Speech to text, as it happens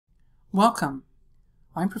Welcome.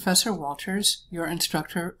 I'm Professor Walters, your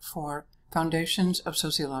instructor for Foundations of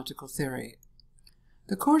Sociological Theory.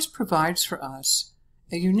 The course provides for us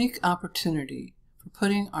a unique opportunity for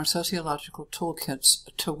putting our sociological toolkits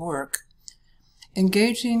to work,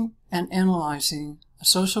 engaging and analyzing a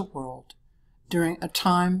social world during a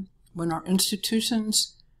time when our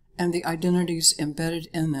institutions and the identities embedded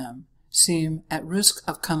in them seem at risk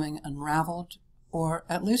of coming unraveled, or,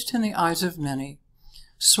 at least in the eyes of many,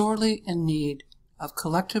 sorely in need of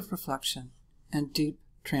collective reflection and deep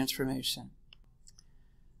transformation.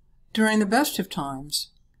 During the best of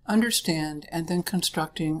times, understand and then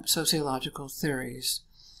constructing sociological theories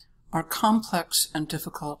are complex and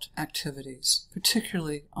difficult activities,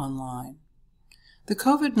 particularly online. The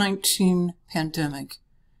COVID-19 pandemic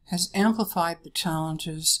has amplified the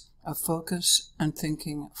challenges of focus and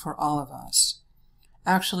thinking for all of us,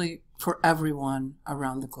 actually for everyone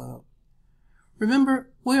around the globe. Remember,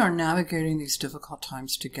 we are navigating these difficult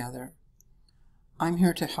times together. I'm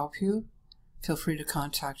here to help you. Feel free to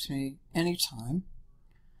contact me anytime.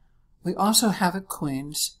 We also have at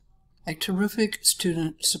Queen's a terrific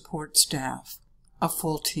student support staff, a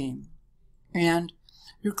full team, and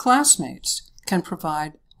your classmates can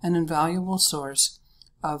provide an invaluable source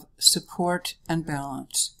of support and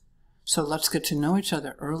balance. So let's get to know each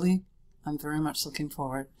other early. I'm very much looking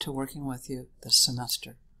forward to working with you this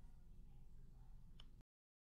semester.